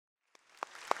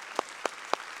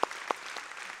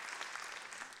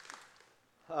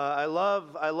I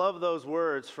love those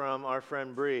words from our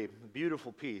friend Bree.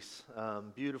 Beautiful piece,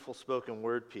 beautiful spoken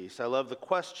word piece. I love the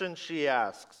question she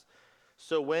asks.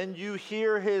 So when you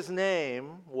hear his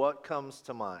name, what comes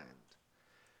to mind?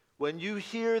 When you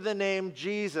hear the name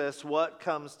Jesus, what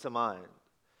comes to mind?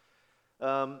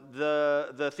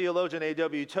 The theologian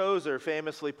A.W. Tozer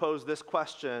famously posed this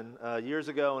question years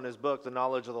ago in his book, The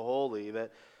Knowledge of the Holy,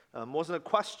 that wasn't a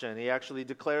question. He actually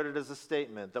declared it as a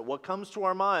statement, that what comes to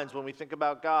our minds when we think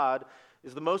about God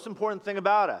is the most important thing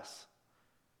about us.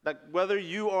 That whether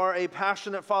you are a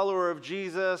passionate follower of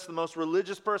Jesus, the most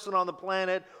religious person on the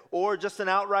planet, or just an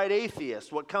outright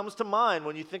atheist, what comes to mind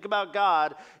when you think about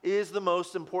God is the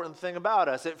most important thing about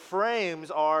us. It frames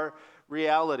our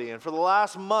reality. And for the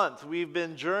last month, we've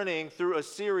been journeying through a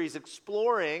series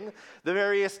exploring the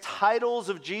various titles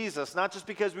of Jesus, not just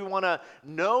because we want to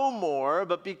know more,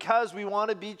 but because we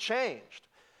want to be changed.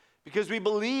 Because we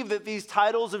believe that these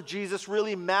titles of Jesus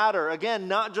really matter. Again,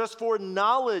 not just for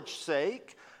knowledge's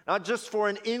sake, not just for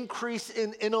an increase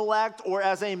in intellect or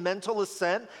as a mental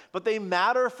ascent, but they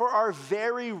matter for our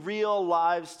very real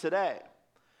lives today.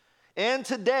 And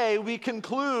today we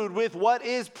conclude with what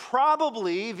is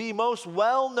probably the most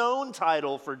well-known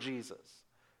title for Jesus,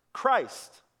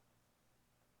 Christ.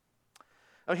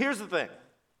 Now here's the thing.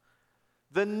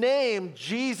 The name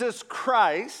Jesus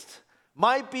Christ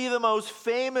might be the most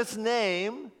famous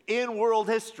name in world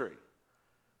history.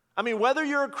 I mean, whether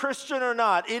you're a Christian or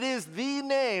not, it is the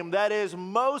name that is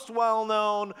most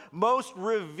well-known, most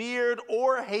revered,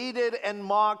 or hated and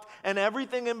mocked, and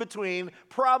everything in between,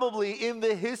 probably in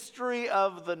the history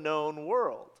of the known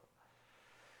world.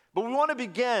 But we want to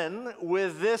begin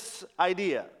with this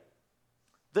idea.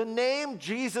 The name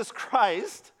Jesus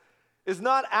Christ is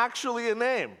not actually a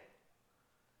name.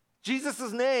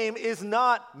 Jesus' name is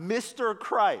not Mr.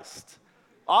 Christ.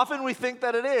 Often we think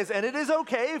that it is, and it is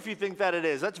okay if you think that it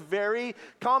is. That's very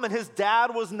common. His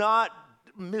dad was not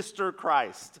Mr.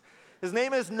 Christ. His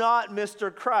name is not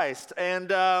Mr. Christ.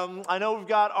 And I know we've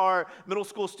got our middle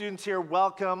school students here.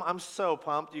 Welcome. I'm so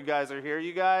pumped you guys are here.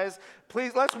 You guys,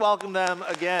 please, let's welcome them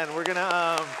again. We're going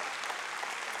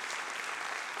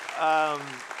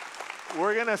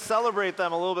to celebrate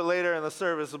them a little bit later in the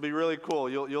service. It'll be really cool.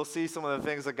 You'll see some of the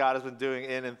things that God has been doing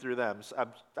in and through them. So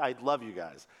I love you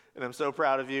guys. And I'm so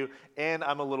proud of you, and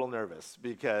I'm a little nervous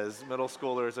because middle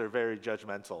schoolers are very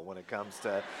judgmental when it comes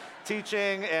to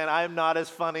teaching, and I'm not as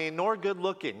funny, nor good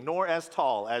looking, nor as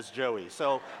tall as Joey.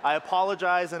 So I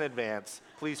apologize in advance.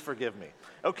 Please forgive me.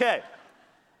 Okay.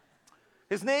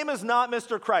 His name is not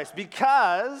Mr. Christ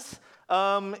because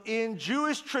in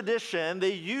Jewish tradition,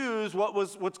 they use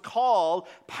what's called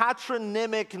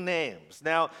patronymic names.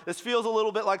 Now, this feels a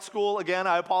little bit like school. Again,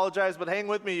 I apologize, but hang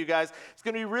with me, you guys. It's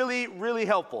going to be really, really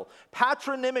helpful.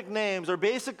 Patronymic names are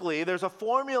basically, there's a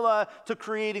formula to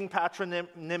creating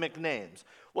patronymic names.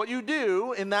 What you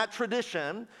do in that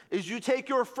tradition is you take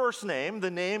your first name,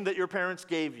 the name that your parents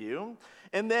gave you,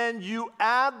 and then you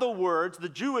add the words, the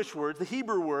Jewish words, the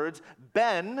Hebrew words,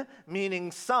 ben, meaning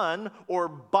son, or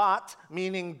bat,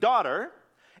 meaning daughter,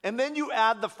 and then you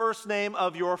add the first name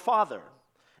of your father.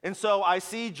 And so I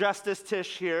see Justice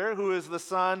Tish here, who is the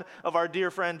son of our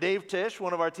dear friend Dave Tish,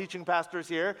 one of our teaching pastors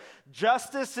here.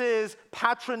 Justice's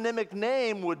patronymic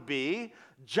name would be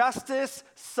Justice,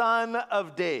 son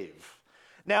of Dave.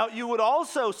 Now, you would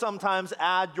also sometimes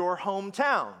add your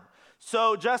hometown.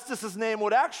 So Justice's name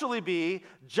would actually be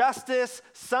Justice,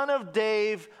 son of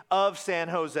Dave of San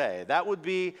Jose. That would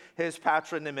be his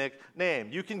patronymic name.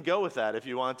 You can go with that if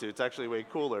you want to. It's actually way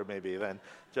cooler maybe than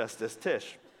Justice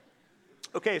Tish.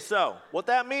 Okay, so what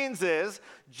that means is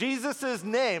Jesus'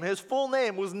 name, his full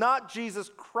name, was not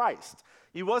Jesus Christ.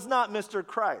 He was not Mr.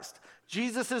 Christ.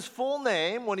 Jesus' full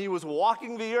name, when he was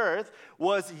walking the earth,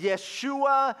 was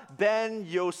Yeshua ben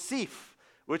Yosef,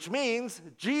 which means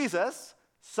Jesus,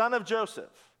 son of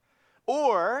Joseph.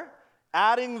 Or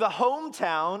adding the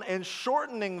hometown and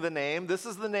shortening the name. This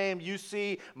is the name you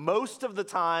see most of the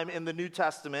time in the New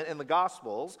Testament, in the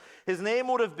Gospels. His name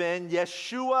would have been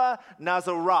Yeshua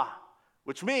Nazarah,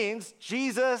 which means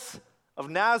Jesus of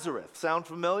Nazareth. Sound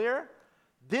familiar?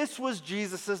 This was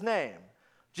Jesus' name.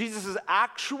 Jesus'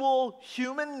 actual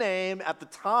human name at the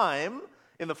time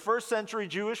in the first century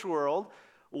Jewish world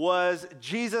was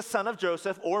Jesus, son of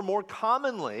Joseph, or more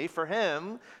commonly for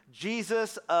him,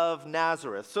 Jesus of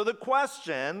Nazareth. So the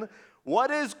question, what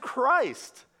is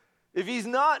Christ? If he's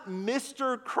not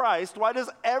Mr. Christ, why does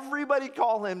everybody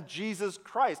call him Jesus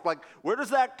Christ? Like, where does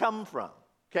that come from?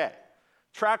 Okay,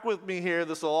 track with me here.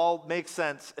 This will all make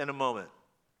sense in a moment.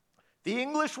 The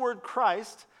English word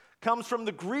Christ comes from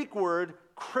the Greek word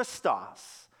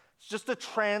Christos. It's just a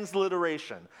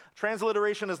transliteration.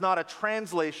 Transliteration is not a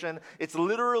translation. It's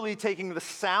literally taking the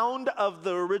sound of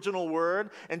the original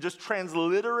word and just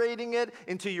transliterating it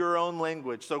into your own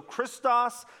language. So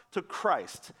Christos to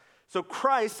Christ. So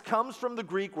Christ comes from the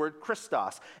Greek word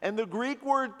Christos. And the Greek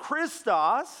word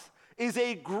Christos is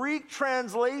a Greek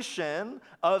translation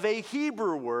of a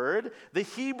Hebrew word, the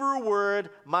Hebrew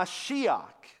word Mashiach.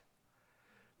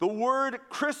 The word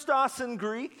Christos in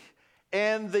Greek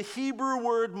and the Hebrew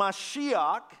word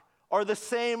Mashiach are the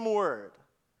same word.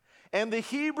 And the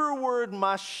Hebrew word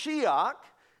Mashiach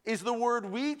is the word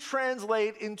we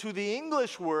translate into the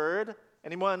English word,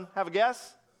 anyone have a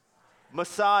guess?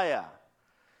 Messiah.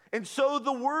 And so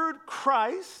the word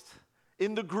Christ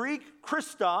in the Greek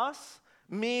Christos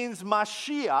means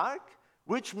Mashiach,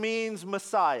 which means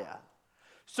Messiah.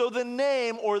 So the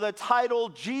name or the title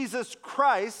Jesus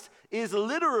Christ is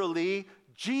literally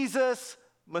Jesus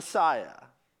Messiah.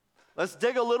 Let's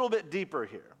dig a little bit deeper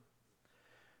here.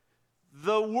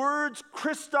 The words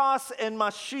Christos and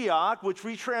Mashiach, which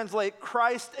we translate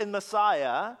Christ and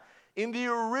Messiah, in the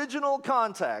original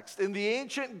context, in the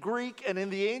ancient Greek and in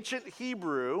the ancient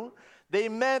Hebrew, they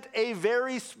meant a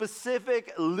very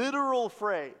specific literal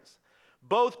phrase.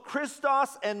 Both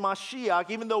Christos and Mashiach,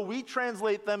 even though we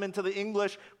translate them into the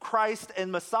English Christ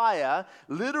and Messiah,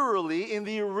 literally in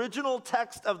the original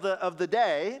text of the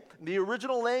day, the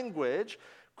original language,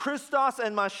 Christos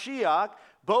and Mashiach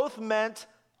both meant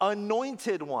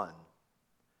anointed one.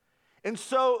 And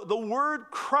so the word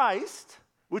Christ,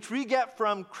 which we get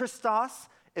from Christos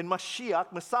and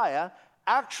Mashiach, Messiah,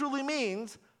 actually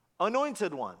means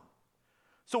anointed one.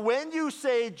 So when you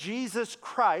say Jesus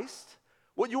Christ,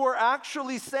 what you are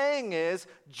actually saying is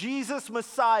Jesus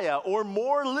Messiah, or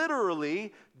more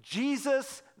literally,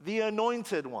 Jesus the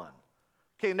Anointed One.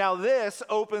 Okay, now this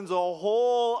opens a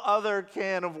whole other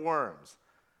can of worms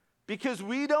because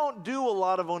we don't do a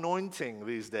lot of anointing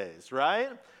these days, right?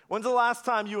 When's the last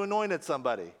time you anointed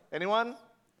somebody? Anyone?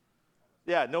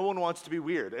 Yeah, no one wants to be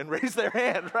weird and raise their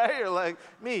hand, right? You're like,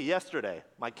 me, yesterday,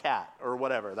 my cat, or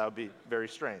whatever. That would be very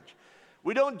strange.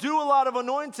 We don't do a lot of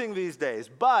anointing these days,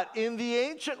 but in the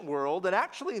ancient world, and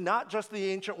actually not just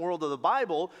the ancient world of the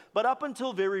Bible, but up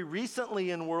until very recently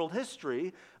in world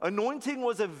history, anointing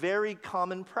was a very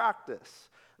common practice.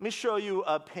 Let me show you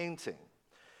a painting.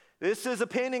 This is a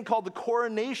painting called The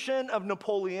Coronation of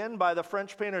Napoleon by the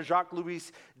French painter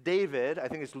Jacques-Louis David. I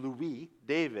think it's Louis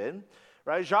David.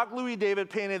 Right? Jacques-Louis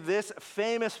David painted this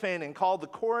famous painting called The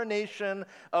Coronation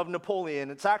of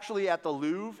Napoleon. It's actually at the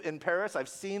Louvre in Paris. I've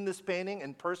seen this painting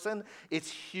in person.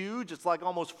 It's huge. It's like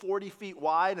almost 40 feet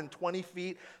wide and 20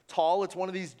 feet tall. It's one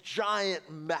of these giant,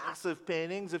 massive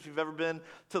paintings. If you've ever been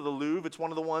to the Louvre, it's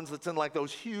one of the ones that's in like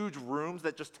those huge rooms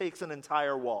that just takes an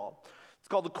entire wall. It's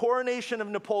called The Coronation of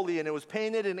Napoleon. It was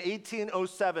painted in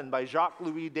 1807 by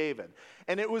Jacques-Louis David.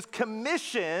 And it was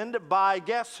commissioned by,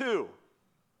 guess who?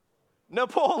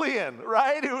 Napoleon,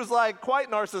 right? He was like quite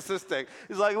narcissistic.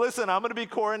 He's like, listen, I'm going to be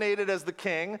coronated as the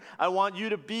king. I want you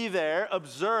to be there,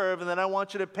 observe, and then I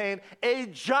want you to paint a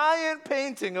giant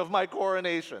painting of my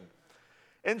coronation.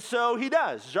 And so he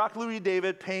does. Jacques-Louis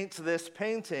David paints this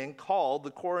painting called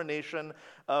The Coronation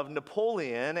of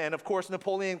Napoleon. And of course,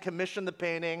 Napoleon commissioned the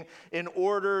painting in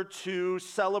order to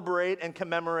celebrate and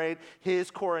commemorate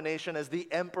his coronation as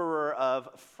the Emperor of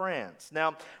France.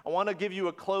 Now, I want to give you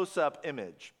a close-up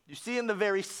image. You see in the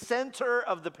very center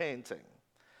of the painting,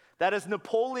 that is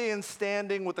Napoleon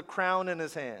standing with the crown in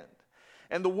his hand.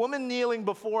 And the woman kneeling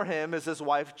before him is his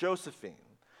wife, Josephine.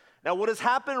 Now, what has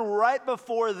happened right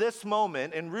before this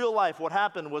moment, in real life, what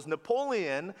happened was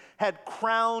Napoleon had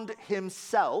crowned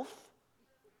himself.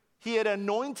 He had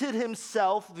anointed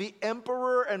himself the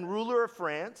emperor and ruler of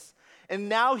France, and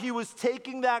now he was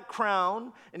taking that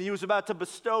crown, and he was about to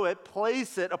bestow it,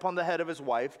 place it upon the head of his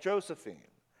wife, Josephine,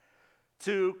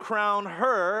 to crown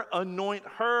her, anoint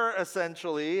her,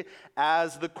 essentially,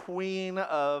 as the Queen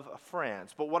of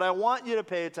France. But what I want you to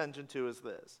pay attention to is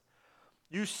this.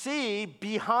 You see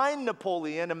behind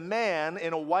Napoleon a man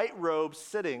in a white robe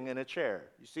sitting in a chair.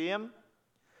 You see him?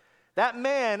 That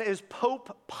man is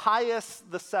Pope Pius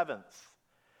VII.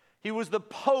 He was the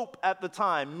pope at the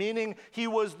time, meaning he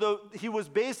was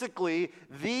basically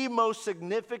the most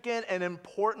significant and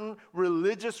important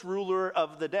religious ruler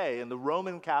of the day in the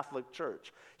Roman Catholic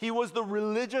Church. He was the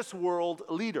religious world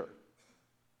leader.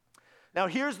 Now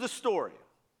here's the story.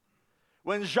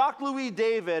 When Jacques-Louis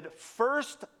David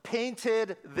first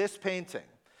painted this painting,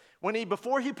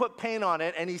 before he put paint on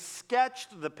it and he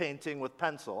sketched the painting with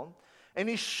pencil, and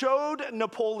he showed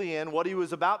Napoleon what he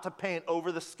was about to paint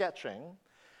over the sketching,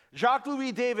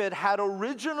 Jacques-Louis David had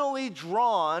originally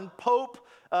drawn Pope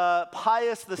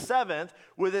Pius VII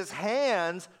with his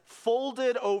hands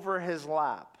folded over his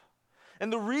lap.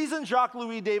 And the reason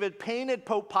Jacques-Louis David painted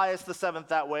Pope Pius VII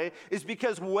that way is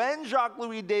because when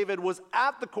Jacques-Louis David was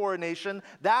at the coronation,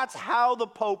 that's how the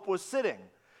Pope was sitting,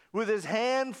 with his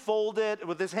hands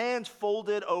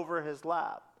folded over his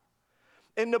lap.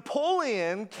 And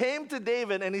Napoleon came to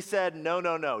David and he said,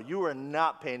 no, you are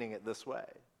not painting it this way.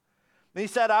 And he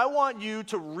said, I want you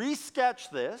to resketch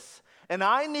this, and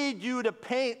I need you to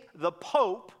paint the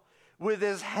Pope with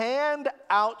his hand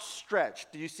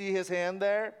outstretched. Do you see his hand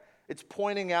there? It's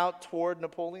pointing out toward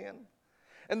Napoleon.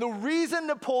 And the reason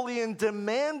Napoleon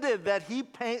demanded that he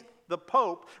paint the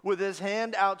Pope with his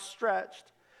hand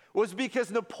outstretched was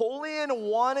because Napoleon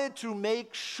wanted to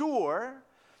make sure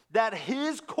that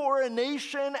his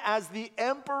coronation as the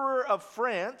Emperor of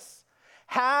France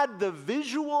had the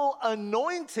visual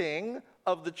anointing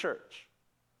of the church.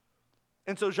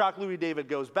 And so Jacques-Louis David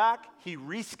goes back, he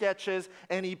resketches,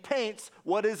 and he paints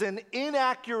what is an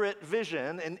inaccurate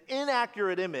vision, an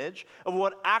inaccurate image of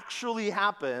what actually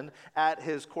happened at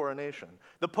his coronation.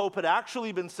 The Pope had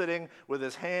actually been sitting with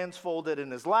his hands folded in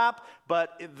his lap,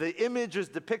 but the image is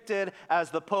depicted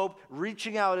as the Pope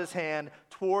reaching out his hand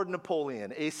toward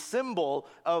Napoleon, a symbol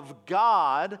of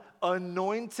God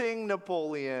anointing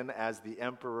Napoleon as the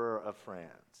Emperor of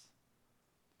France.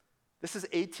 This is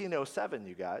 1807,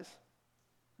 you guys.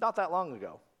 Not that long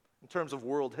ago in terms of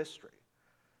world history.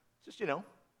 Just, a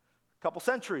couple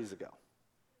centuries ago.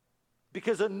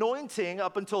 Because anointing,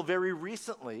 up until very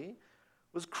recently,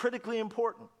 was critically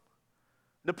important.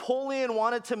 Napoleon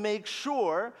wanted to make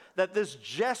sure that this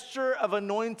gesture of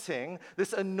anointing,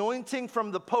 this anointing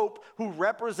from the Pope who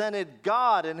represented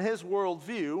God in his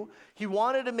worldview, he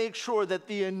wanted to make sure that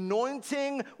the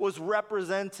anointing was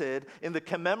represented in the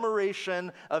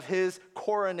commemoration of his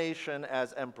coronation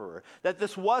as emperor. That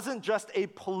this wasn't just a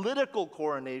political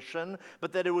coronation,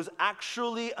 but that it was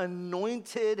actually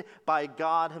anointed by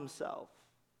God himself.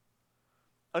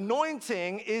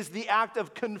 Anointing is the act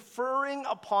of conferring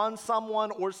upon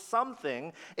someone or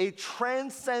something a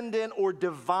transcendent or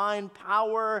divine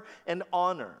power and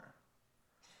honor.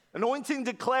 Anointing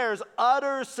declares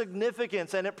utter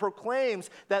significance, and it proclaims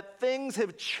that things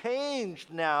have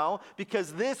changed now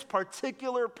because this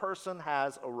particular person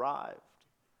has arrived.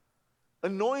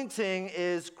 Anointing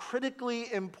is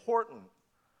critically important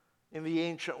in the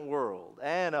ancient world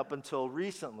and up until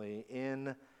recently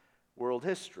in world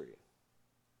history.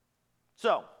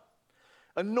 So,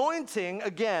 anointing,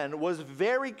 again, was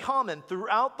very common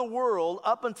throughout the world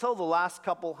up until the last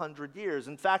couple hundred years.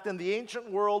 In fact, in the ancient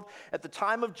world, at the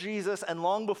time of Jesus and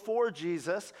long before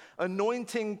Jesus,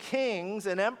 anointing kings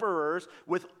and emperors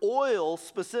with oil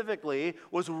specifically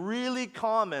was really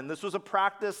common. This was a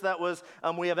practice that was,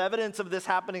 we have evidence of this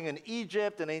happening in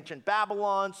Egypt and ancient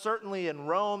Babylon, certainly in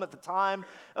Rome at the time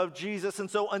of Jesus.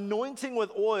 And so anointing with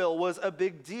oil was a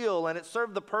big deal, and it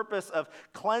served the purpose of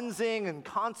cleansing and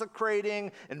consecrating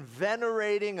and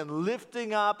venerating and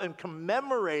lifting up and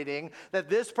commemorating that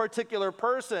this particular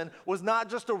person was not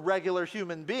just a regular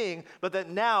human being, but that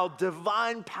now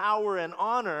divine power and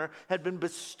honor had been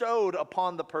bestowed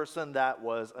upon the person that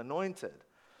was anointed.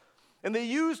 And they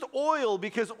used oil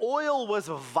because oil was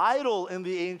vital in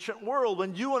the ancient world.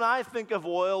 When you and I think of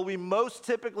oil, we most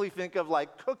typically think of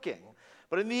like cooking.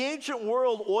 But in the ancient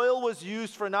world, oil was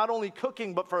used for not only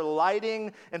cooking, but for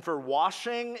lighting and for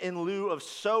washing in lieu of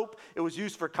soap. It was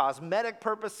used for cosmetic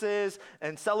purposes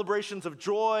and celebrations of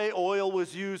joy. Oil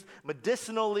was used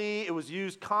medicinally. It was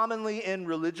used commonly in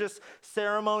religious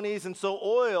ceremonies. And so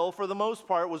oil, for the most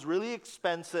part, was really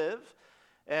expensive,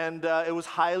 and it was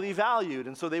highly valued.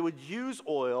 And so they would use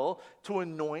oil to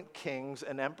anoint kings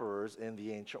and emperors in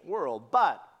the ancient world.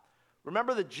 But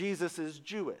remember that Jesus is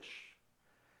Jewish.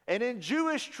 And in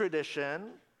Jewish tradition,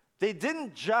 they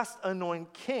didn't just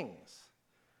anoint kings.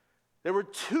 There were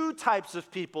two types of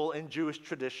people in Jewish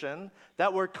tradition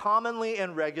that were commonly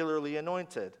and regularly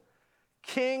anointed: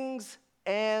 kings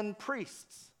and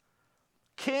priests.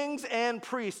 Kings and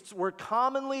priests were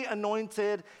commonly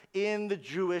anointed in the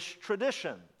Jewish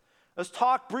tradition. Let's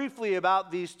talk briefly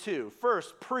about these two.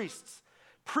 First, priests.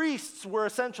 Priests were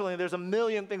essentially, there's a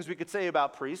million things we could say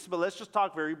about priests, but let's just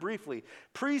talk very briefly.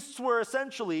 Priests were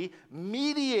essentially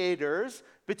mediators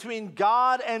between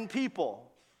God and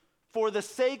people for the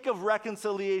sake of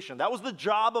reconciliation. That was the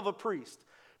job of a priest.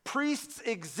 Priests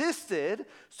existed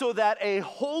so that a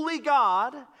holy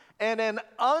God and an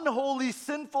unholy,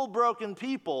 sinful, broken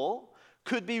people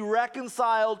could be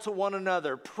reconciled to one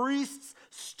another. Priests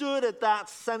stood at that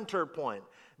center point.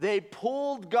 They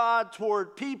pulled God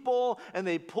toward people, and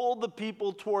they pulled the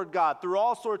people toward God through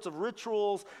all sorts of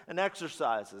rituals and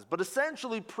exercises. But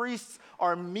essentially, priests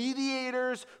are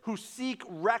mediators who seek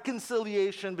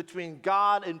reconciliation between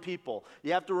God and people.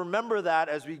 You have to remember that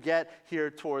as we get here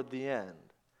toward the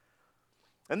end.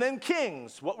 And then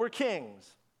kings. What were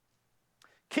kings?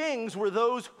 Kings were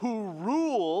those who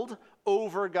ruled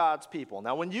over God's people.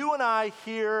 Now, when you and I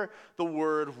hear the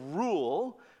word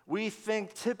rule, we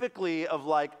think typically of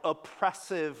like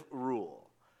oppressive rule.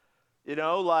 You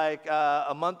know, like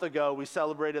a month ago, we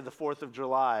celebrated the 4th of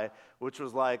July, which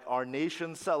was like our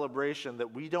nation's celebration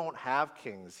that we don't have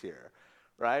kings here,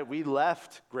 right? We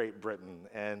left Great Britain,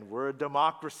 and we're a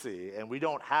democracy, and we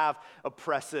don't have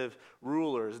oppressive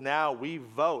rulers. Now we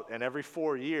vote, and every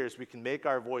 4 years we can make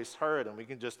our voice heard, and we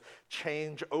can just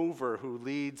change over who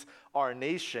leads our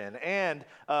nation. And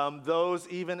those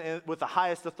with the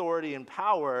highest authority and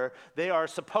power, they are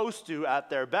supposed to, at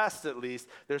their best at least,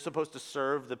 they're supposed to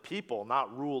serve the people,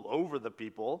 not rule over the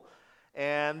people.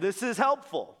 And this is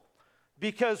helpful,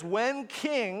 because when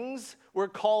kings were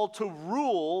called to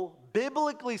rule,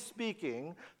 biblically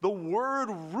speaking, the word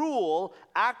rule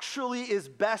actually is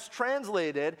best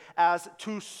translated as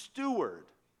to steward.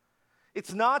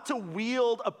 It's not to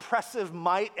wield oppressive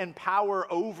might and power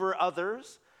over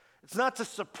others. It's not to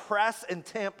suppress and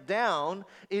tamp down.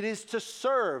 It is to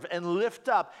serve and lift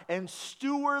up and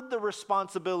steward the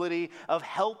responsibility of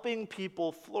helping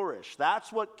people flourish.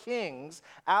 That's what kings,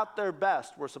 at their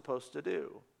best, were supposed to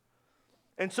do.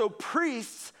 And so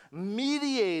priests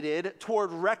mediated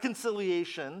toward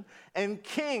reconciliation, and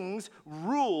kings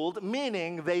ruled,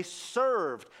 meaning they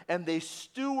served and they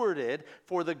stewarded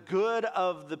for the good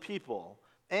of the people,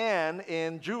 and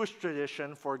in Jewish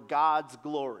tradition, for God's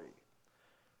glory.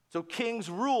 So kings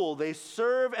rule, they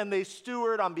serve and they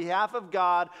steward on behalf of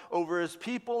God over his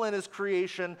people and his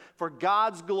creation for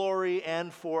God's glory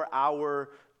and for our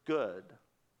good.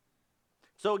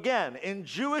 So again, in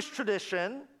Jewish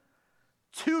tradition,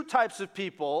 two types of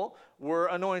people were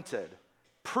anointed: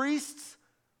 priests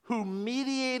who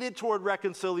mediated toward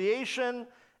reconciliation,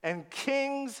 and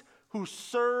kings who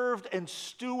served and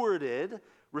stewarded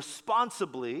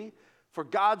responsibly for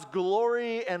God's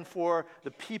glory and for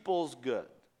the people's good.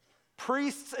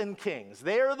 Priests and kings,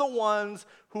 they are the ones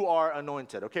who are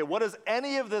anointed. Okay, what does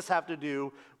any of this have to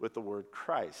do with the word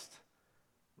Christ,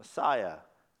 Messiah,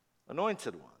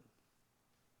 anointed one?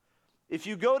 If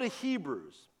you go to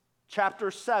Hebrews chapter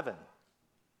 7,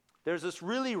 there's this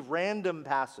really random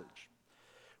passage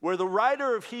where the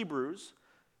writer of Hebrews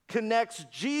connects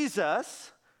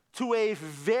Jesus to a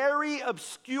very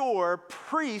obscure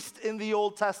priest in the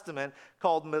Old Testament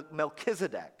called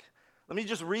Melchizedek. Let me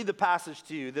just read the passage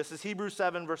to you. This is Hebrews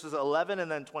 7, verses 11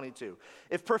 and then 22.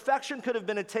 If perfection could have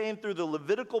been attained through the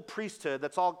Levitical priesthood,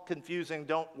 that's all confusing,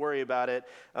 don't worry about it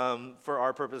for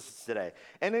our purposes today.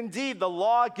 And indeed, the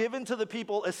law given to the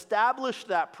people established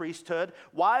that priesthood.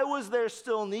 Why was there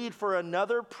still need for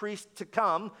another priest to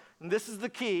come? And this is the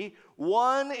key: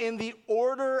 one in the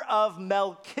order of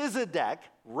Melchizedek.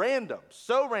 Random,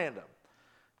 so random.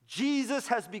 Jesus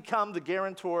has become the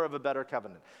guarantor of a better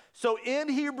covenant. So in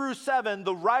Hebrews 7,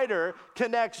 the writer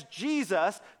connects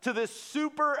Jesus to this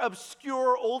super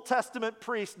obscure Old Testament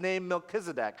priest named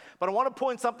Melchizedek. But I want to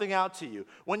point something out to you.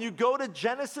 When you go to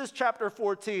Genesis chapter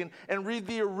 14 and read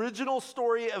the original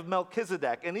story of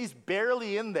Melchizedek, and he's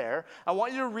barely in there, I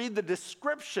want you to read the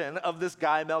description of this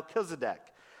guy Melchizedek.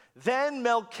 Then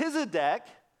Melchizedek,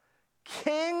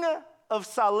 king of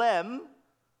Salem,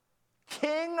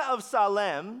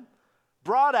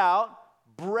 brought out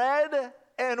bread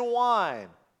and wine.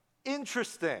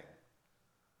 Interesting.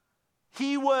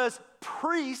 He was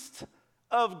priest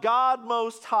of God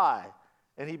Most High,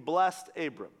 and he blessed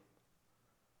Abram.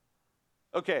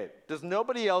 Okay, does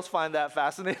nobody else find that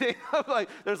fascinating?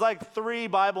 There's like 3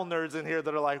 Bible nerds in here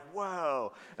that are like,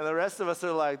 whoa. And the rest of us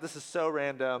are like, this is so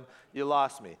random, you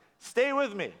lost me. Stay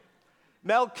with me.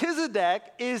 Melchizedek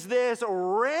is this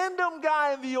random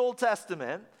guy in the Old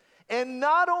Testament, and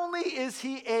not only is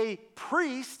he a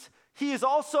priest, he is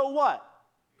also what?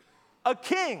 A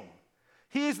king.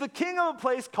 He is the king of a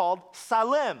place called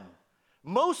Salem.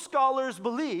 Most scholars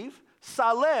believe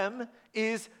Salem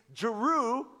is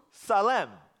Jerusalem,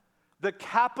 the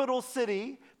capital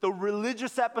city, the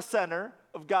religious epicenter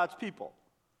of God's people.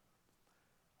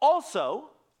 Also,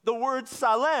 the word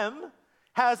Salem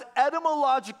has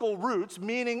etymological roots,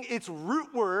 meaning its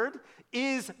root word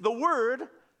is the word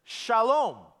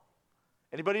shalom.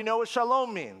 Anybody know what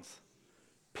shalom means?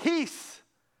 Peace.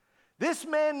 This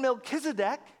man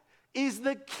Melchizedek is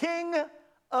the king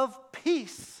of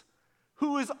peace,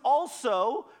 who is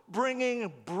also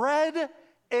bringing bread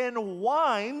and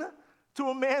wine to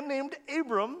a man named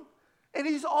Abram, and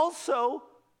he's also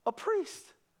a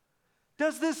priest.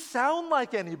 Does this sound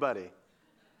like anybody?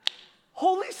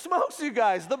 Holy smokes, you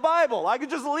guys, the Bible. I could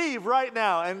just leave right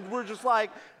now, and we're just like,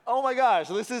 oh my gosh,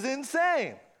 this is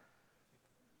insane.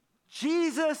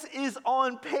 Jesus is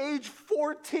on page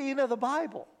 14 of the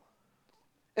Bible.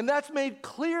 And that's made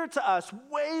clear to us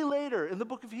way later in the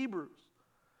book of Hebrews,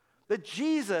 that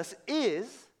Jesus is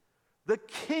the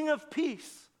King of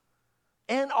Peace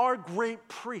and our great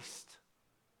priest.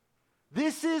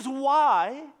 This is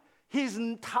why his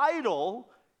title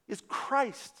is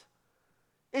Christ.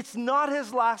 It's not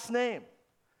his last name.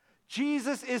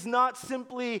 Jesus is not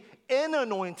simply an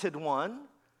anointed one.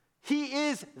 He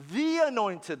is the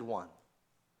anointed one.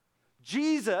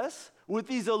 Jesus, with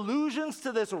these allusions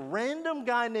to this random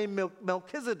guy named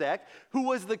Melchizedek, who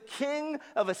was the king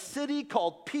of a city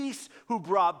called Peace, who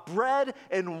brought bread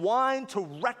and wine to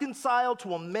reconcile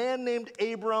to a man named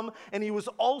Abram, and he was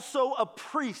also a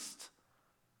priest.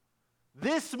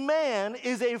 This man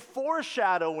is a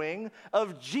foreshadowing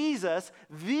of Jesus,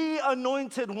 the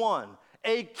anointed one,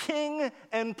 a king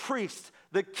and priest,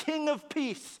 the King of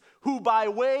Peace, who by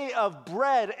way of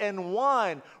bread and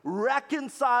wine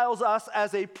reconciles us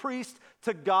as a priest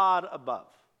to God above.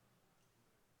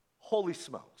 Holy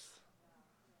smokes.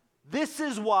 This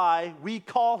is why we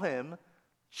call him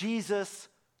Jesus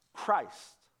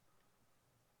Christ.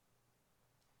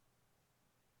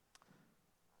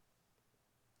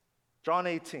 John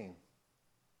 18.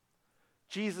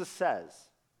 Jesus says,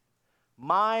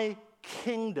 "My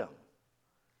kingdom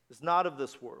is not of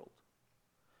this world.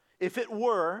 If it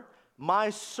were,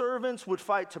 my servants would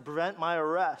fight to prevent my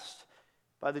arrest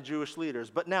by the Jewish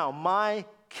leaders. But now my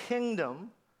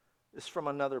kingdom is from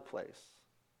another place."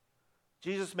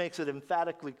 Jesus makes it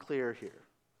emphatically clear here.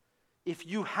 If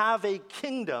you have a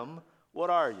kingdom,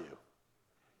 what are you?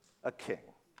 A king.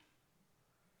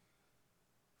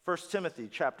 1 Timothy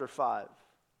chapter 5.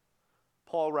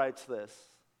 Paul writes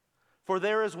this, "For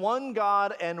there is one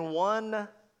God and one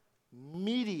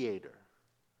mediator,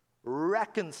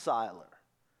 reconciler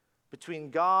between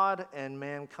God and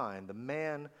mankind, the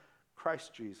man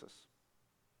Christ Jesus,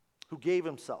 who gave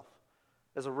himself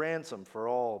as a ransom for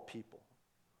all people."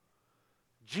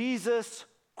 Jesus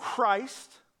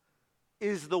Christ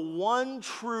is the one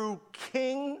true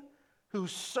King who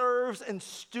serves and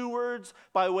stewards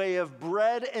by way of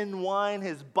bread and wine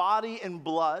his body and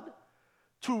blood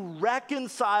to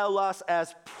reconcile us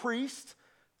as priests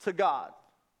to God.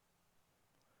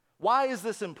 Why is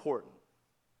this important?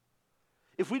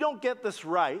 If we don't get this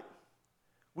right,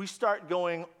 we start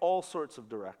going all sorts of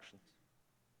directions.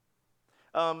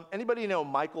 Anybody know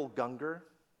Michael Gungor?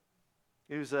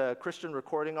 He was a Christian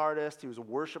recording artist. He was a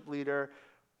worship leader,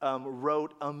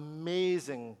 wrote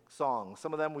amazing songs.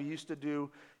 Some of them we used to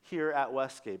do here at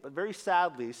Westgate. But very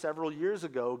sadly, several years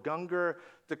ago, Gungor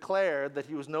declared that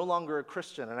he was no longer a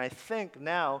Christian. And I think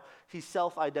now he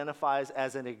self-identifies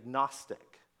as an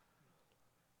agnostic.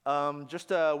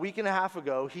 Just a week and a half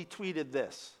ago, he tweeted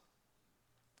this: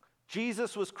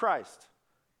 "Jesus was Christ.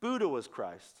 Buddha was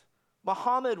Christ.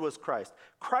 Muhammad was Christ.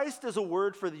 Christ is a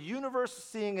word for the universe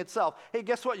seeing itself. Hey,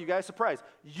 guess what, you guys? Surprise.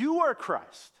 You are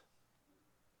Christ.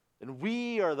 And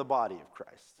we are the body of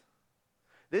Christ."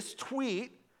 This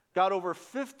tweet got over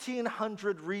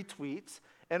 1,500 retweets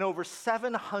and over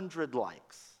 700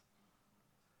 likes.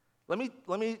 Let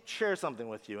me share something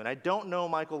with you. And I don't know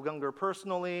Michael Gungor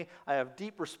personally. I have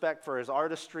deep respect for his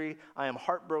artistry. I am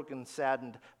heartbroken and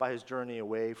saddened by his journey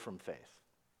away from faith.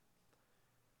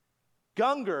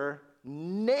 Gungor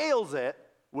nails it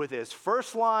with his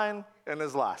first line and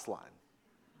his last line.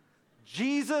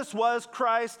 Jesus was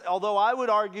Christ, although I would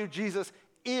argue Jesus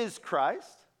is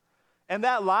Christ. And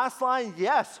that last line,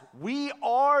 yes, we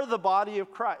are the body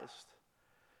of Christ.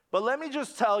 But let me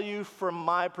just tell you from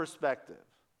my perspective.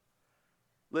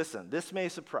 Listen, this may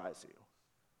surprise you.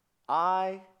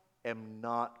 I am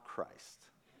not Christ.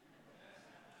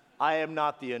 I am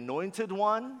not the anointed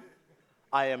one.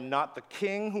 I am not the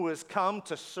king who has come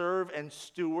to serve and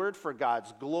steward for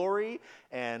God's glory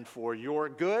and for your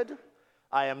good.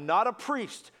 I am not a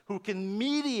priest who can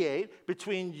mediate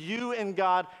between you and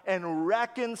God and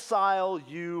reconcile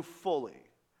you fully.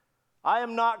 I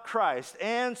am not Christ.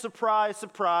 And surprise,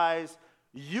 surprise,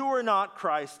 you are not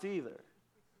Christ either.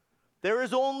 There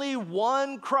is only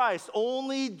one Christ.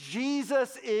 Only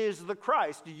Jesus is the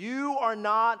Christ. You are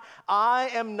not, I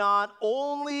am not.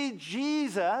 Only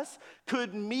Jesus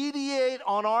could mediate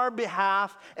on our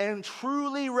behalf and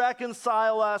truly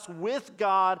reconcile us with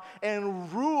God and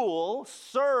rule,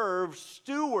 serve,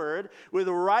 steward with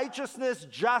righteousness,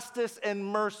 justice, and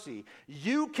mercy.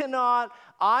 You cannot,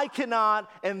 I cannot,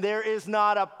 and there is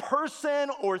not a person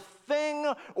or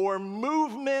thing or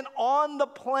movement on the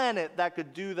planet that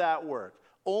could do that work.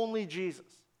 Only Jesus.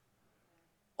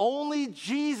 Only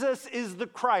Jesus is the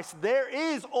Christ. There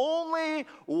is only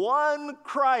one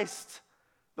Christ,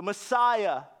 the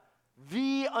Messiah,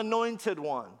 the anointed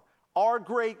one, our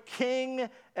great King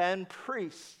and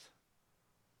priest.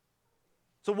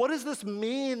 So what does this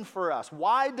mean for us?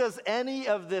 Why does any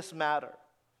of this matter?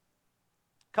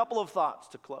 A couple of thoughts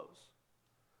to close.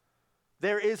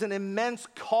 There is an immense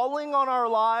calling on our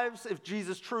lives if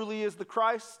Jesus truly is the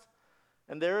Christ,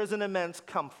 and there is an immense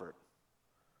comfort.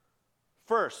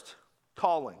 First,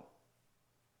 calling.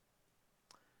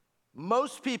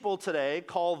 Most people today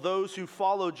call those who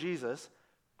follow Jesus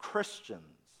Christians.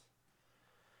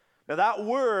 Now, that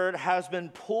word has been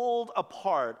pulled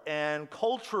apart, and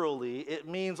culturally, it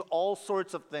means all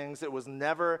sorts of things it was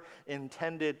never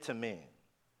intended to mean.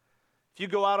 If you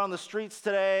go out on the streets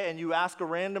today and you ask a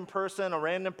random person, a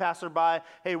random passerby,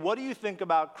 hey, what do you think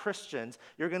about Christians?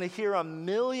 You're going to hear a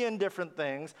million different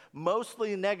things,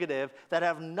 mostly negative, that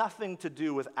have nothing to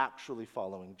do with actually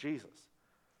following Jesus.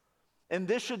 And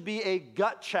this should be a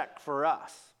gut check for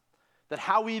us, that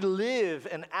how we live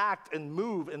and act and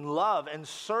move and love and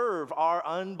serve our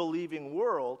unbelieving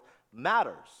world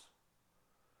matters.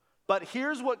 But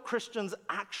here's what Christians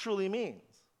actually means.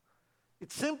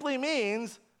 It simply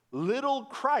means little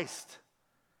Christ.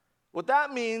 What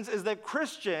that means is that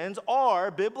Christians are,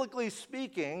 biblically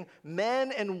speaking,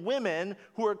 men and women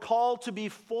who are called to be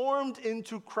formed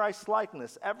into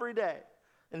Christ-likeness every day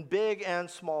in big and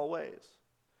small ways.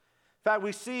 In fact,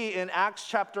 we see in Acts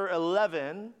chapter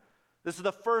 11, this is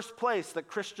the first place that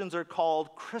Christians are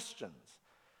called Christians.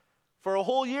 For a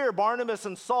whole year, Barnabas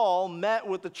and Saul met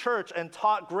with the church and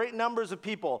taught great numbers of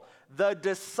people. The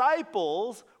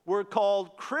disciples were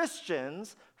called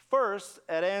Christians first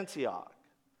at Antioch.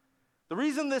 The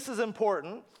reason this is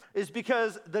important is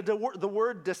because the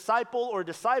word disciple or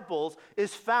disciples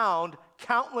is found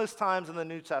countless times in the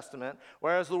New Testament,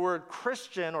 whereas the word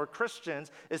Christian or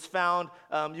Christians is found,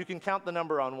 you can count the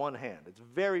number on one hand. It's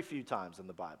very few times in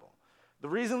the Bible. The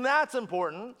reason that's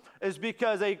important is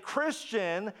because a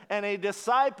Christian and a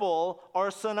disciple are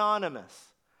synonymous.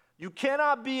 You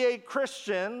cannot be a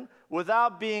Christian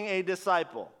without being a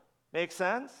disciple. Make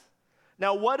sense?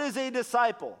 Now, what is a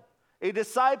disciple? A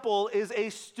disciple is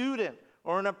a student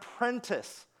or an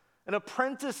apprentice. An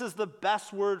apprentice is the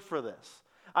best word for this.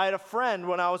 I had a friend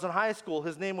when I was in high school.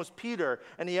 His name was Peter,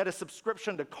 and he had a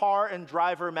subscription to Car and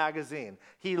Driver magazine.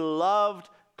 He loved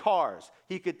cars.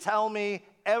 He could tell me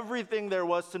everything there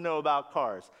was to know about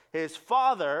cars. His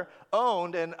father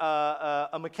owned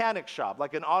a mechanic shop,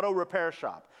 like an auto repair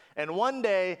shop. And one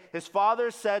day, his father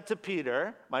said to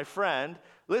Peter, my friend,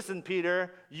 listen,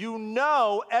 Peter, you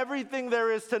know everything there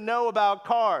is to know about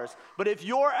cars, but if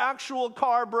your actual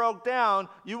car broke down,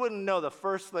 you wouldn't know the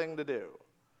first thing to do.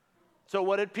 So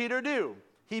what did Peter do?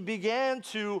 He began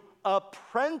to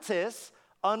apprentice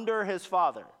under his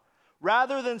father.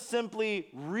 Rather than simply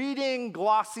reading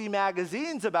glossy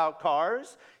magazines about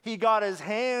cars, he got his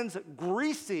hands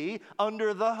greasy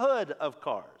under the hood of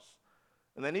cars.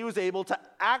 And then he was able to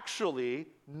actually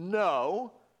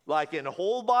know, like in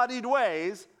whole-bodied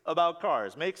ways, about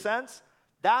cars. Make sense?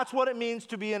 That's what it means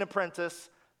to be an apprentice.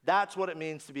 That's what it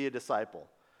means to be a disciple.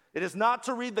 It is not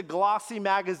to read the glossy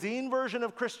magazine version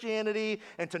of Christianity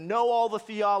and to know all the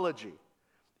theology.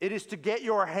 It is to get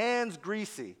your hands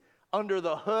greasy under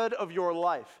the hood of your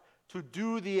life, to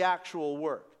do the actual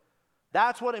work.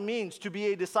 That's what it means to be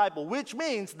a disciple, which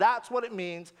means that's what it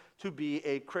means to be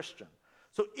a Christian.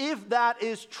 So if that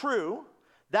is true,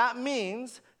 that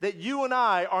means that you and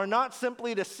I are not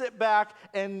simply to sit back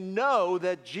and know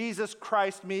that Jesus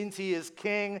Christ means he is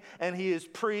king and he is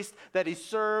priest, that he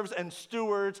serves and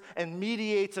stewards and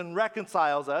mediates and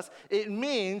reconciles us. It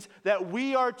means that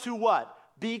we are to what?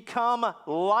 Become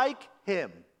like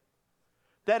him.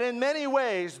 That in many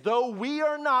ways, though we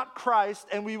are not Christ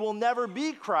and we will never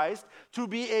be Christ, to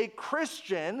be a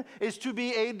Christian is to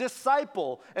be a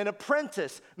disciple, an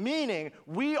apprentice, meaning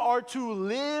we are to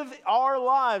live our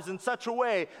lives in such a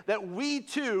way that we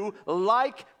too,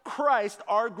 like Christ,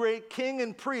 our great King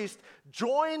and priest,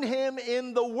 join him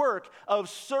in the work of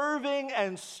serving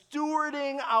and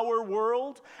stewarding our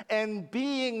world and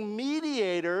being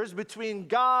mediators between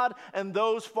God and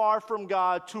those far from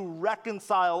God to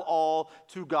reconcile all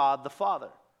to God the Father.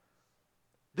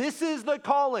 This is the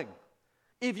calling.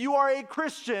 If you are a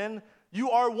Christian,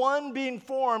 You are one being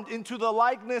formed into the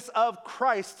likeness of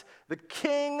Christ, the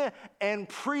King and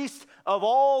priest of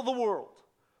all the world.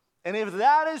 And if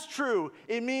that is true,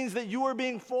 it means that you are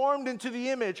being formed into the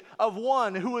image of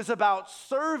one who is about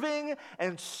serving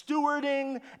and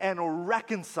stewarding and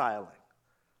reconciling.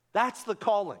 That's the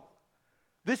calling.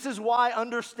 This is why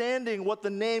understanding what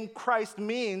the name Christ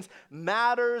means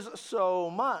matters so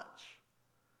much.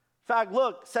 In fact,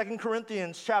 look, 2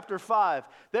 Corinthians chapter 5.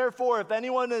 Therefore, if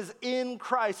anyone is in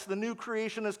Christ, the new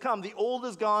creation has come. The old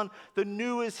is gone, the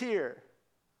new is here.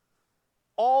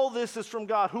 All this is from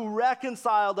God, who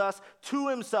reconciled us to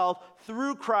himself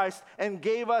through Christ and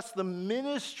gave us the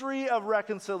ministry of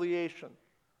reconciliation.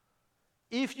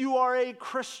 If you are a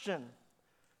Christian,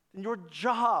 then your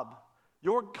job,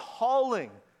 your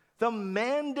calling, the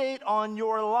mandate on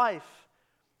your life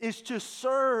is to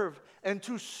serve and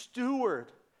to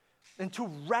steward and to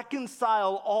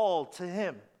reconcile all to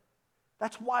him.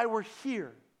 That's why we're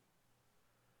here.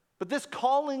 But this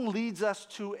calling leads us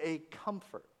to a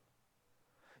comfort.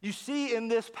 You see in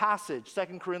this passage,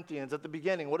 2 Corinthians, at the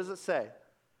beginning, what does it say?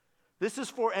 This is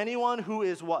for anyone who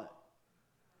is what?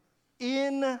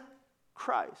 In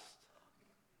Christ.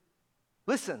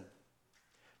 Listen,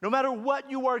 no matter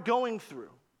what you are going through,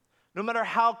 no matter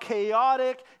how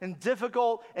chaotic and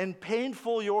difficult and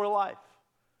painful your life,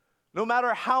 no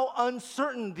matter how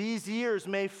uncertain these years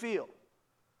may feel,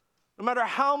 no matter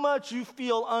how much you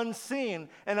feel unseen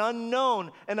and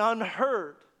unknown and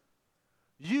unheard,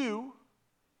 you,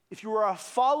 if you are a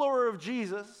follower of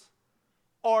Jesus,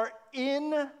 are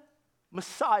in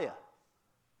Messiah,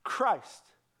 Christ.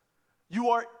 You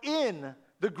are in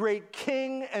the great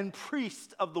King and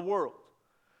priest of the world.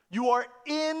 You are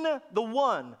in the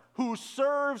one who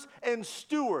serves and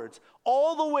stewards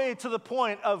all the way to the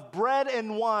point of bread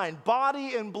and wine,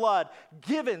 body and blood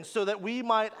given so that we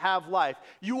might have life.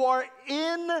 You are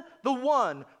in the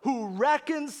one who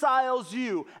reconciles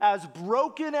you, as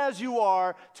broken as you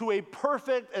are, to a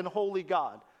perfect and holy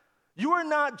God. You are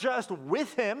not just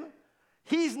with him.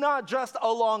 He's not just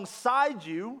alongside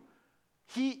you.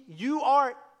 You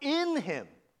are in him.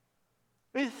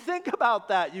 I mean, think about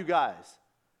that, you guys.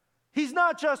 He's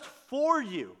not just for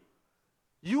you.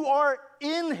 You are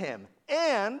in him.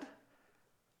 And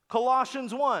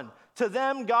Colossians 1, to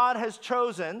them God has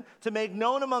chosen to make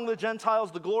known among the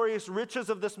Gentiles the glorious riches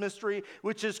of this mystery,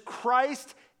 which is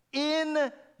Christ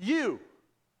in you.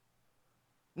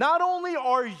 Not only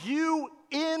are you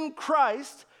in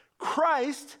Christ,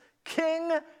 Christ,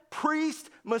 King, priest,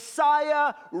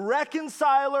 Messiah,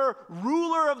 reconciler,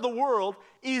 ruler of the world,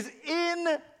 is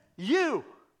in you.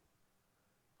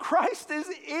 Christ is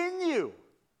in you.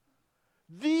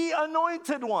 The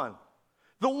anointed one.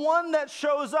 The one that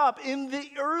shows up in the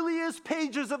earliest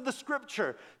pages of the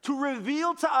scripture to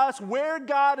reveal to us where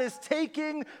God is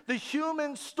taking the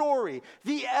human story,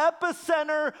 the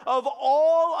epicenter of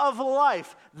all of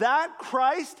life. That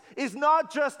Christ is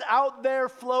not just out there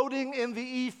floating in the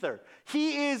ether.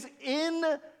 He is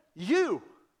in you.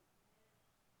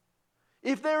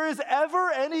 If there is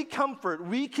ever any comfort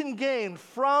we can gain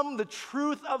from the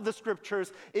truth of the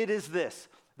scriptures, it is this: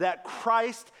 that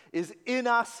Christ is in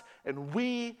us and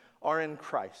we are in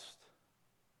Christ.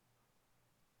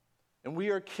 And we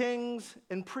are kings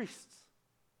and priests.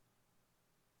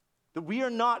 That we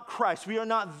are not Christ, we are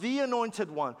not the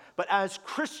anointed one, but as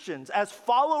Christians, as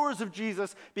followers of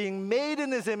Jesus, being made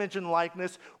in his image and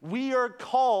likeness, we are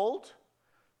called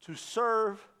to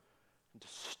serve and to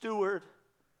steward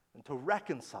and to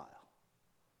reconcile.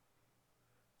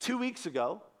 2 weeks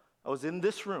ago, I was in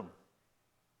this room,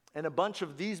 and a bunch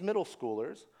of these middle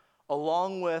schoolers,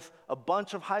 along with a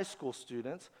bunch of high school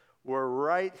students, were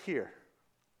right here.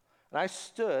 And I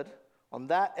stood on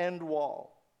that end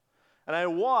wall, and I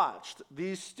watched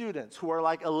these students who are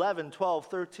like 11, 12,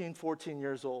 13, 14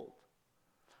 years old.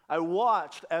 I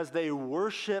watched as they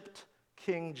worshiped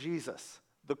King Jesus,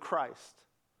 the Christ.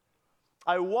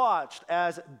 I watched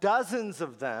as dozens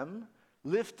of them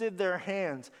lifted their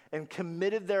hands and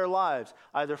committed their lives,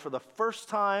 either for the first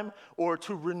time or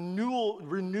to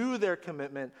renew their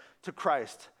commitment to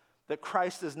Christ, that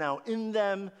Christ is now in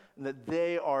them and that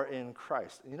they are in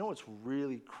Christ. And you know what's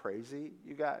really crazy,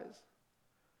 you guys?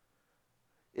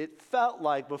 It felt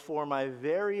like before my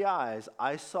very eyes,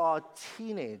 I saw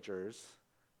teenagers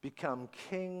become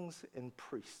kings and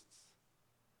priests.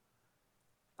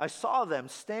 I saw them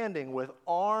standing with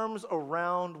arms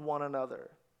around one another.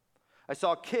 I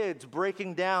saw kids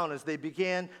breaking down as they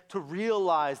began to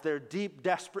realize their deep,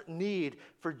 desperate need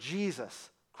for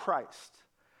Jesus Christ.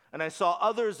 And I saw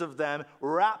others of them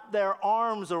wrap their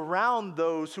arms around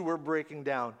those who were breaking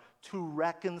down to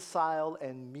reconcile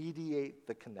and mediate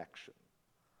the connection.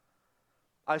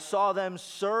 I saw them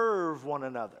serve one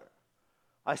another.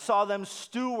 I saw them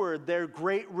steward their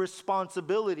great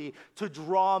responsibility to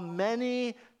draw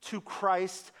many to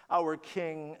Christ, our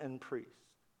King and priest.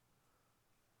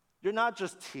 You're not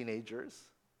just teenagers.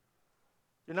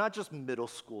 You're not just middle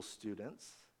school students.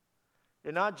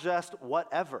 You're not just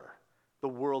whatever the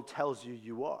world tells you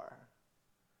you are.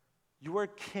 You are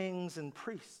kings and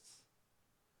priests.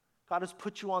 God has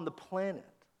put you on the planet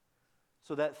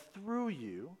so that through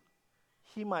you,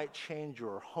 he might change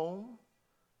your home,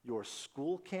 your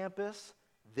school campus,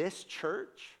 this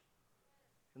church,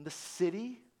 and the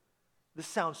city. This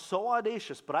sounds so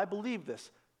audacious, but I believe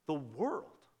this. The world.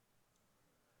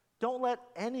 Don't let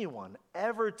anyone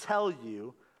ever tell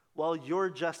you, well, you're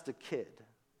just a kid.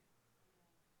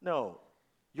 No,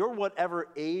 you're whatever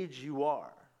age you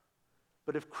are.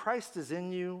 But if Christ is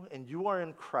in you and you are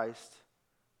in Christ,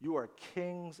 you are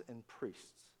kings and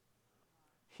priests,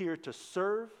 here to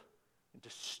serve and to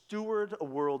steward a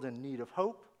world in need of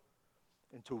hope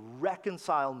and to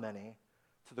reconcile many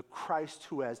to the Christ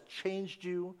who has changed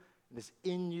you and is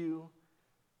in you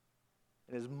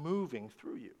and is moving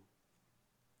through you.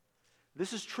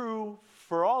 This is true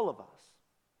for all of us.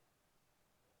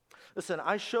 Listen,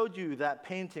 I showed you that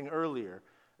painting earlier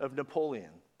of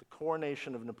Napoleon, the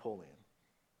coronation of Napoleon.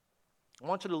 I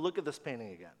want you to look at this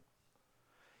painting again.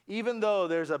 Even though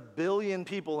there's 1 billion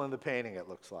people in the painting, it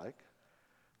looks like,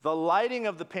 the lighting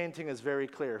of the painting is very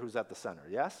clear who's at the center,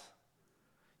 yes?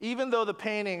 Even though the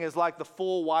painting is like the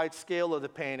full wide scale of the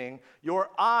painting, your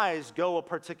eyes go a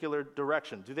particular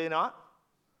direction, do they not?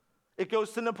 It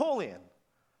goes to Napoleon,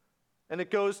 and it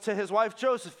goes to his wife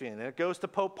Josephine, and it goes to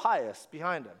Pope Pius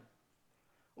behind him.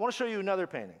 I want to show you another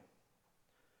painting.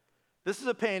 This is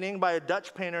a painting by a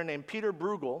Dutch painter named Peter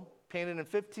Bruegel, painted in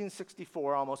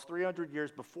 1564, almost 300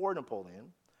 years before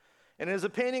Napoleon. And it is a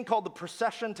painting called The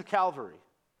Procession to Calvary.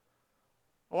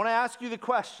 I want to ask you the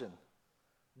question,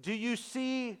 do you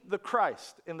see the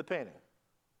Christ in the painting?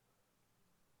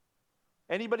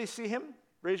 Anybody see him?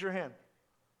 Raise your hand.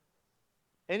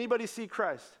 Anybody see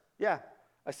Christ? Yeah,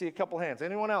 I see a couple hands.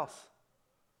 Anyone else?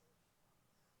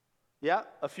 Yeah,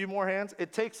 a few more hands.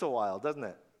 It takes a while, doesn't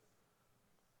it?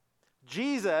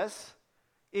 Jesus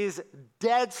is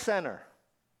dead center,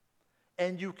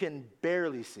 and you can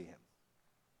barely see him.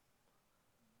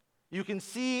 You can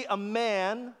see a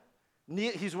man,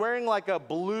 he's wearing like a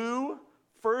blue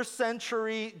first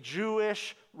century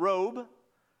Jewish robe,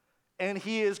 and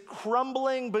he is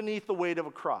crumbling beneath the weight of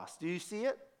a cross. Do you see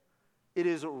it? It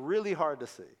is really hard to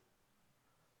see.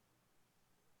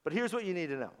 But here's what you need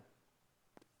to know.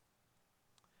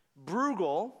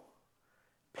 Bruegel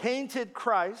painted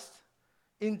Christ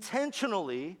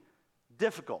intentionally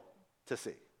difficult to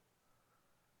see.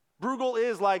 Bruegel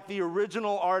is like the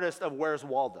original artist of Where's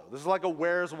Waldo. This is like a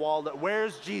Where's Waldo,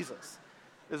 Where's Jesus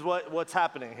is what's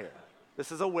happening here.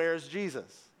 This is a Where's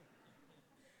Jesus.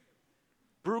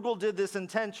 Bruegel did this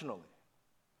intentionally.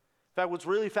 In fact, what's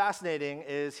really fascinating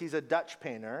is he's a Dutch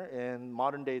painter in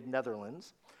modern-day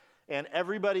Netherlands, and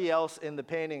everybody else in the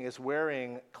painting is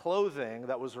wearing clothing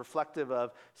that was reflective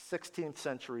of 16th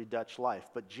century Dutch life.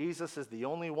 But Jesus is the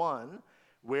only one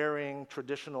wearing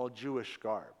traditional Jewish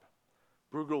garb.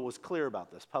 Bruegel was clear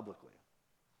about this publicly.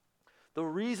 The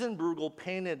reason Bruegel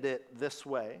painted it this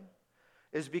way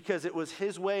is because it was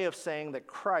his way of saying that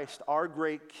Christ, our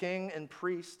great king and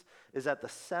priest, is at the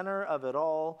center of it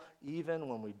all, even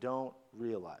when we don't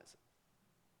realize it.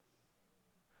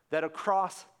 That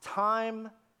across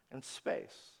time and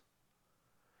space,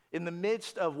 in the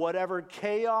midst of whatever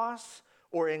chaos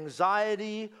or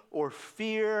anxiety or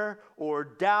fear or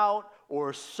doubt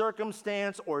or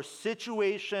circumstance or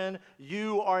situation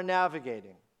you are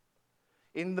navigating,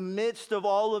 in the midst of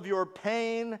all of your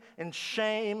pain and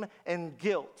shame and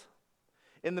guilt,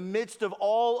 in the midst of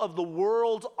all of the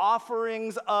world's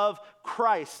offerings of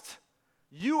Christ,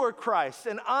 you are Christ,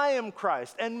 and I am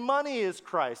Christ, and money is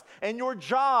Christ, and your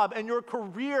job and your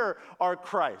career are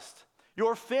Christ.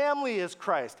 Your family is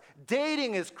Christ.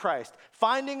 Dating is Christ.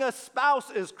 Finding a spouse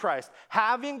is Christ.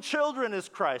 Having children is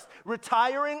Christ.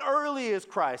 Retiring early is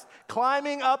Christ.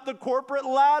 Climbing up the corporate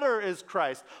ladder is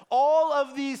Christ. All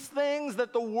of these things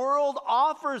that the world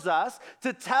offers us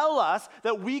to tell us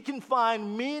that we can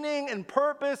find meaning and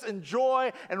purpose and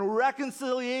joy and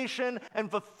reconciliation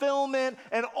and fulfillment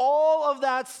and all of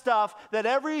that stuff that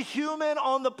every human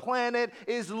on the planet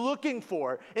is looking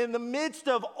for in the midst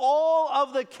of all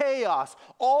of the chaos.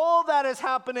 All that is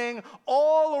happening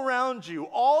all around you,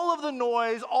 all of the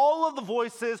noise, all of the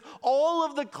voices, all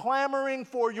of the clamoring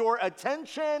for your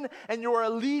attention and your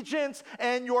allegiance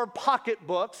and your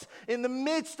pocketbooks. In the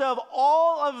midst of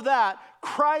all of that,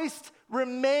 Christ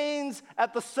remains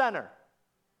at the center.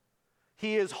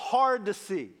 He is hard to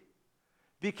see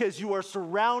because you are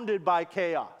surrounded by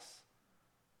chaos.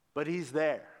 But he's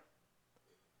there.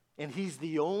 And he's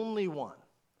the only one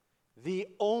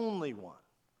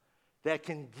that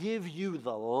can give you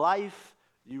the life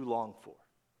you long for.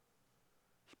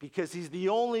 Because he's the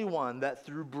only one that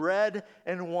through bread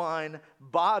and wine,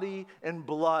 body and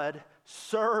blood,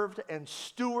 served and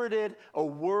stewarded a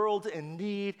world in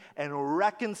need and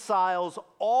reconciles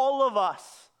all of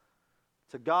us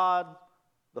to God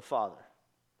the Father.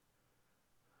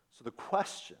 So the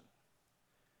question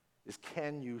is,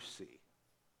 can you see?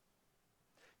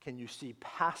 Can you see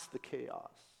past the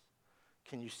chaos?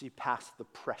 Can you see past the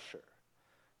pressure?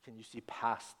 Can you see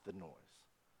past the noise?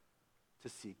 To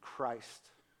see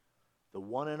Christ, the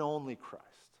one and only Christ,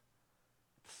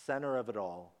 at the center of it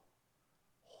all,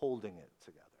 holding it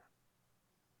together.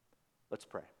 Let's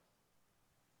pray.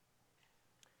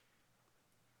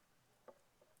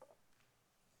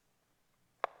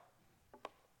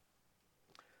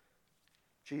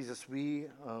 Jesus, we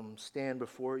stand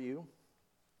before you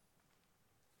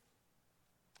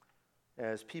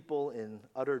as people in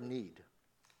utter need.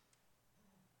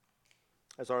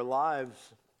 As our lives,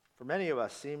 for many of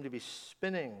us, seem to be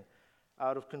spinning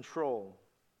out of control.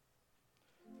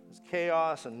 As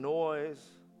chaos and noise,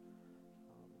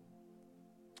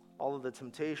 all of the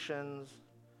temptations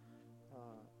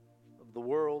of the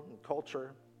world and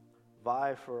culture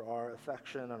vie for our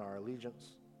affection and our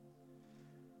allegiance.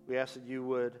 We ask that you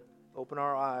would open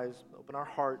our eyes, open our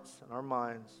hearts and our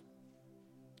minds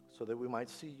so that we might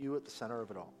see you at the center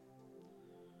of it all.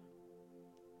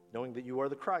 Knowing that you are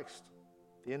the Christ,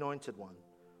 the anointed one,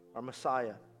 our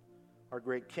Messiah, our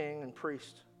great King and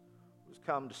priest, who's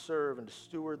come to serve and to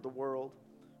steward the world,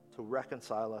 to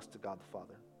reconcile us to God the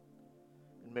Father.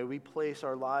 And may we place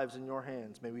our lives in your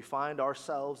hands. May we find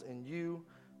ourselves in you,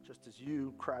 just as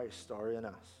you, Christ, are in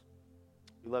us.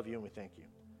 We love you and we thank you.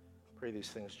 Pray these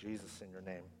things, Jesus, in your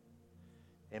name.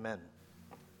 Amen.